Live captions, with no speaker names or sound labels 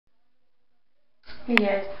Hey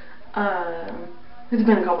guys, it's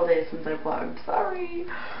been a couple days since I vlogged, sorry,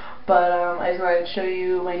 but I just wanted to show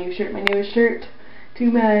you my new shirt, my newest shirt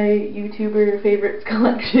to my YouTuber favorites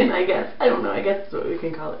collection, I guess. I don't know, I guess that's what we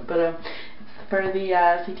can call it, but it's for the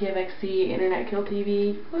CTFXC Internet Kill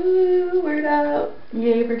TV. Woo, word up!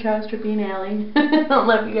 Yay for Charles Trippy and Allie. I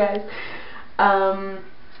love you guys. I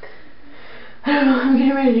don't know, I'm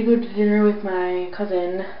getting ready to go to dinner with my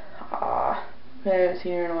cousin. I haven't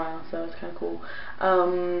seen her in a while, so it's kind of cool.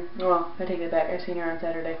 Well, I take it back. I've seen her on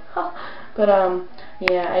Saturday. But,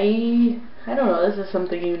 yeah, I don't know. This is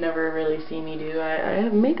something you never really see me do. I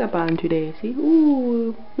have makeup on today. See?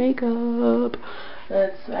 Ooh, makeup.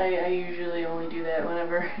 I usually only do that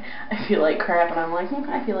whenever I feel like crap, and I'm like,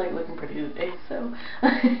 I feel like looking pretty today, so.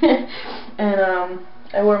 And,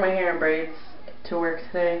 I wore my hair in braids to work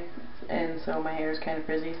today, and so my hair is kind of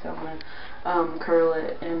frizzy, so I'm gonna curl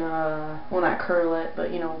it and well, not curl it,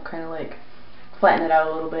 but you know, kind of like flatten it out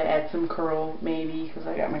a little bit, add some curl maybe, because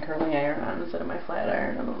I got my curling iron on instead of my flat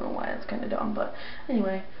iron. I don't know why, it's kind of dumb, but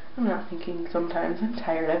anyway, I'm not thinking sometimes. I'm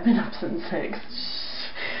tired. I've been up since 6.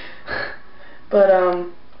 But I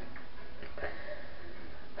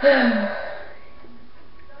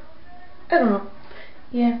don't know.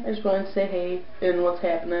 Yeah, I just wanted to say hey and what's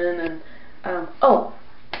happening, and oh,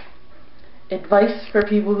 advice for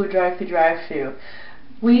people who drive through drive-thru.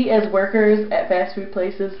 We as workers at fast food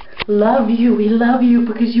places love you. We love you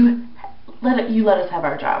because you let us have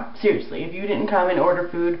our job. Seriously, if you didn't come and order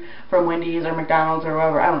food from Wendy's or McDonald's or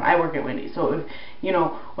wherever, I work at Wendy's, so if, you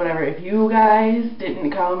know, whatever, if you guys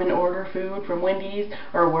didn't come and order food from Wendy's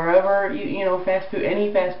or wherever, you know, fast food,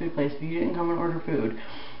 any fast food place, if you didn't come and order food,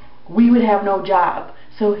 we would have no job.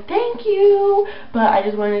 So thank you. But I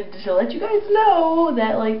just wanted to let you guys know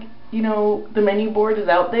that, like, you know, the menu board is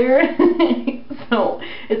out there. So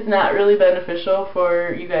it's not really beneficial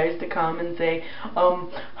for you guys to come and say,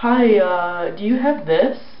 hi, do you have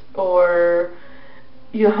this? Or,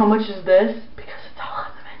 you know, how much is this? Because it's all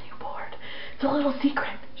on the menu board. It's a little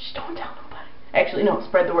secret. Shh, don't tell nobody. Actually, no,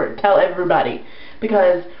 spread the word. Tell everybody.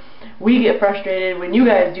 Because we get frustrated when you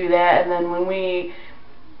guys do that, and then when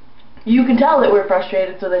you can tell that we're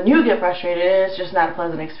frustrated, so then you get frustrated, and it's just not a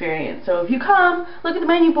pleasant experience. So if you come, look at the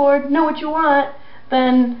menu board, know what you want,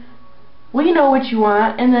 then we know what you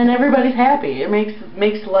want, and then everybody's happy. It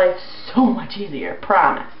makes life so much easier.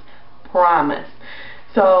 Promise. Promise.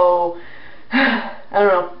 So, I don't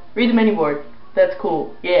know. Read the menu board. That's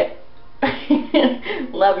cool. Yeah.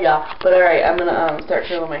 Love y'all. But alright, I'm gonna start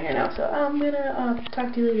curling my hair now, so I'm gonna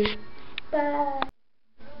talk to you later. Bye.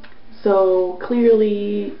 So,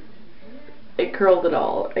 clearly I curled it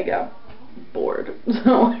all. I got bored.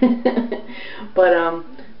 So, but I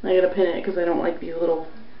gotta pin it because I don't like these little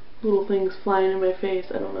things flying in my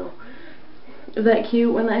face. I don't know. Is that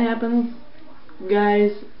cute when that happens?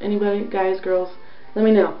 Guys, anybody? Guys, girls, let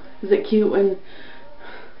me know. Is it cute when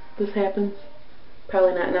this happens?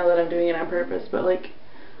 Probably not now that I'm doing it on purpose, but like,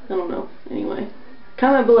 I don't know. Anyway,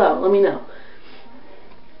 comment below. Let me know.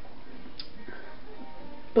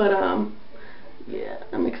 But yeah,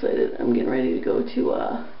 I'm excited. I'm getting ready to go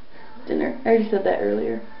to dinner. I already said that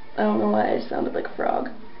earlier. I don't know why I just sounded like a frog.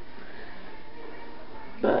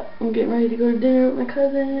 But I'm getting ready to go to dinner with my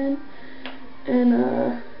cousin, and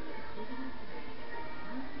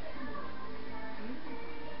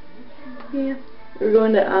yeah, we're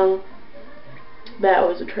going to that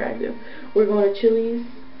was attractive. We're going to Chili's,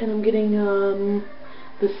 and I'm getting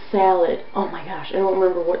the salad. Oh my gosh, I don't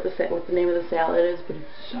remember what the name of the salad is, but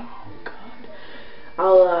it's so good.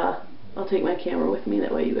 I'll take my camera with me,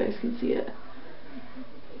 that way you guys can see it.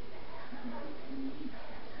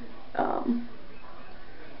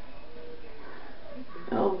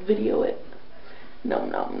 I'll video it. No.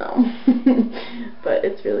 But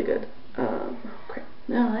it's really good. Oh crap.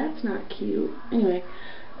 No, that's not cute. Anyway,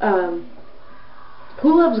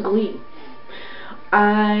 who loves Glee?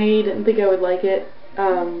 I didn't think I would like it.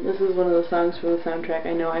 This is one of the songs from the soundtrack.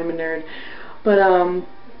 I know I'm a nerd. But,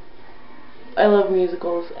 I love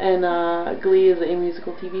musicals, and Glee is a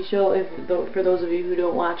musical TV show, for those of you who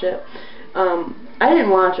don't watch it. I didn't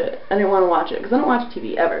watch it. I didn't want to watch it, because I don't watch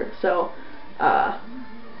TV ever, so, but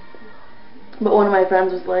one of my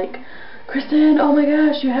friends was like, Kristen, oh my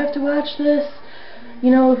gosh, you have to watch this.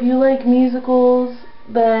 You know, if you like musicals,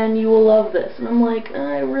 then you will love this. And I'm like,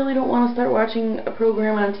 I really don't want to start watching a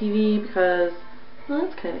program on TV because, well,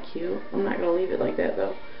 that's kind of cute. I'm not going to leave it like that,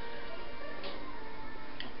 though.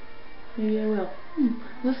 Maybe I will. Is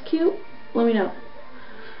this cute? Let me know.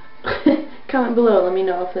 Comment below, let me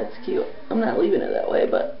know if that's cute. I'm not leaving it that way,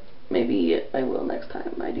 but maybe I will next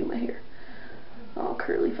time I do my hair. All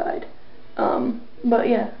curly-fied. But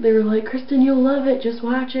yeah, they were like, Kristen, you'll love it, just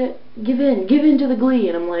watch it, give in to the glee,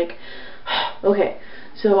 and I'm like, okay.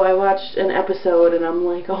 So I watched an episode, and I'm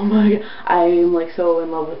like, oh my god, I'm like so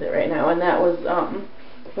in love with it right now, and that was,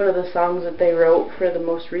 one of the songs that they wrote for the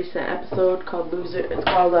most recent episode called Loser. It's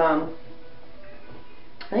called, I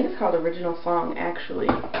think it's called Original Song, actually.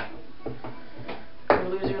 Or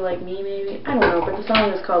Loser Like Me, maybe? I don't know, but the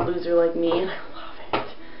song is called Loser Like Me, and I love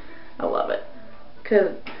it. I love it.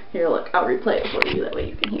 Cause, here, look, I'll replay it for you, that way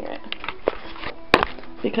you can hear it.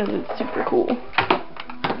 Because it's super cool.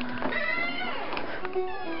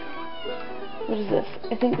 What is this?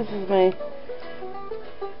 I think this is my...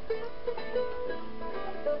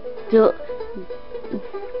 You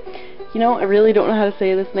know, I really don't know how to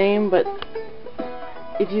say this name, but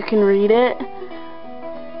if you can read it,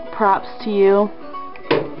 props to you.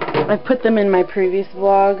 I put them in my previous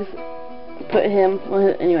vlogs. Put him,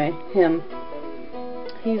 well, anyway, him.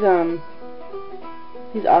 He's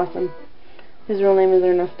awesome. His real name is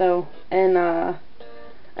Ernesto, and I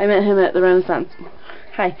met him at the Renaissance.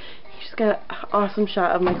 Hi. He just got an awesome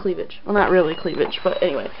shot of my cleavage. Well, not really cleavage, but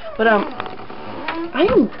anyway. But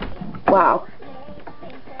wow.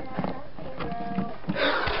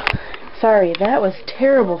 Sorry, that was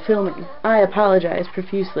terrible filming. I apologize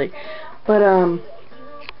profusely. But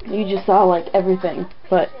you just saw like everything.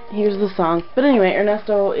 But here's the song. But anyway,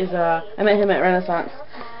 Ernesto is I met him at Renaissance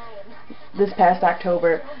this past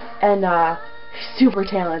October, and he's super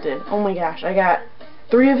talented. Oh my gosh, I got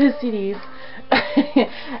 3 of his CDs.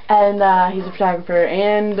 And he's a photographer,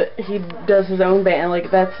 and he does his own band. Like,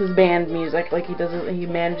 that's his band music. Like, he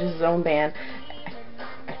manages his own band.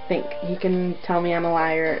 I think he can tell me I'm a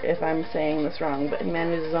liar if I'm saying this wrong, but he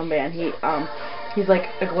manages his own band. He's like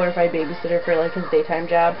a glorified babysitter for like his daytime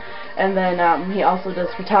job, and then he also does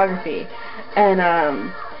photography. And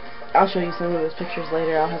I'll show you some of his pictures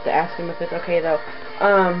later. I'll have to ask him if it's okay though,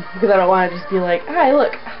 because I don't want to just be like, hi,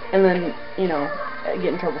 look, and then, you know,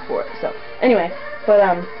 get in trouble for it. So anyway, but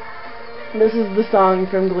this is the song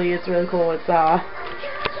from Glee. It's really cool. It's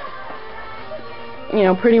you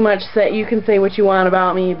know, pretty much you can say what you want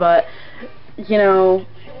about me, but you know,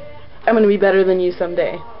 I'm gonna be better than you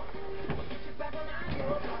someday.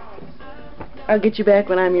 I'll get you back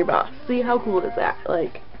when I'm your boss. See, how cool is that?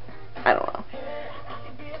 Like, I don't know.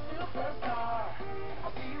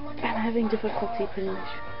 I'm having difficulty pretty much.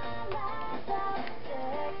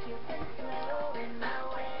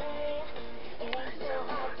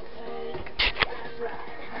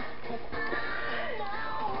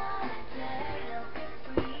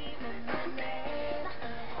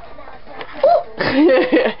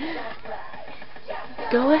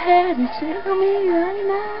 Go ahead and tell me right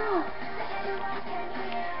now.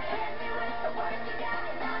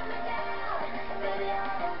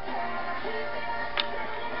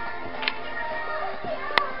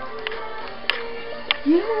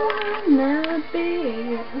 You will not be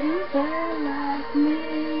a loser like me.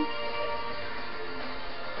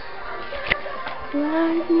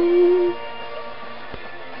 Like me.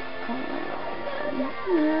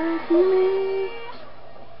 Like me.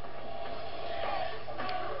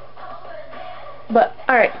 But,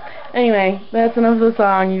 alright, anyway, that's enough of the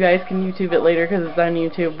song. You guys can YouTube it later because it's on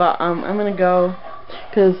YouTube. But, I'm gonna go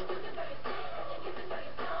because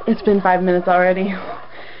it's been 5 minutes already.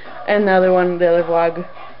 And the other vlog,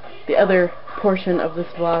 the other portion of this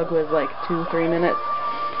vlog was like 2-3 minutes.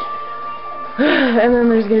 And then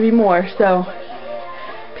there's gonna be more, so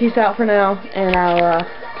peace out for now, and I'll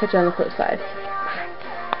catch you on the flip side.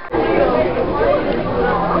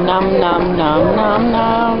 Nom nom nom nom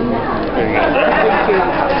nom.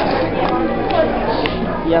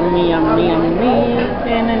 Yummy yummy yummy.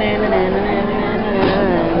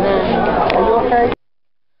 Are you okay?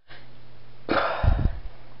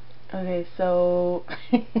 Okay, so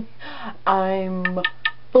I'm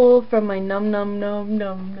full from my num num num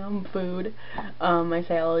num num food, my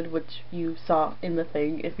salad, which you saw in the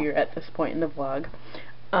thing if you're at this point in the vlog.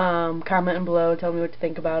 Comment below, tell me what you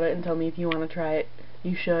think about it, and tell me if you want to try it.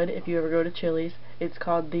 You should if you ever go to Chili's. It's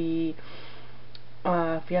called the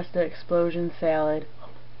Fiesta Explosion Salad.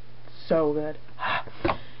 So good.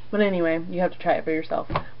 But anyway, you have to try it for yourself.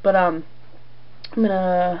 But I'm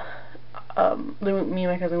gonna me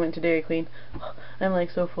and my cousin went to Dairy Queen. I'm like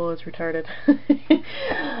so full, it's retarded.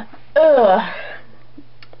 Ugh.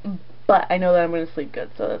 But I know that I'm gonna sleep good,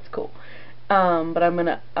 so that's cool. But I'm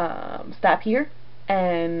gonna stop here,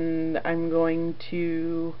 and I'm going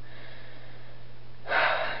to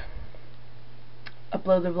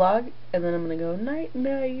upload the vlog, and then I'm gonna go night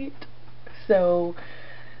night. So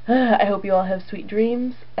I hope you all have sweet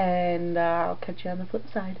dreams, and I'll catch you on the flip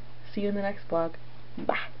side. See you in the next vlog.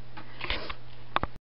 Bye.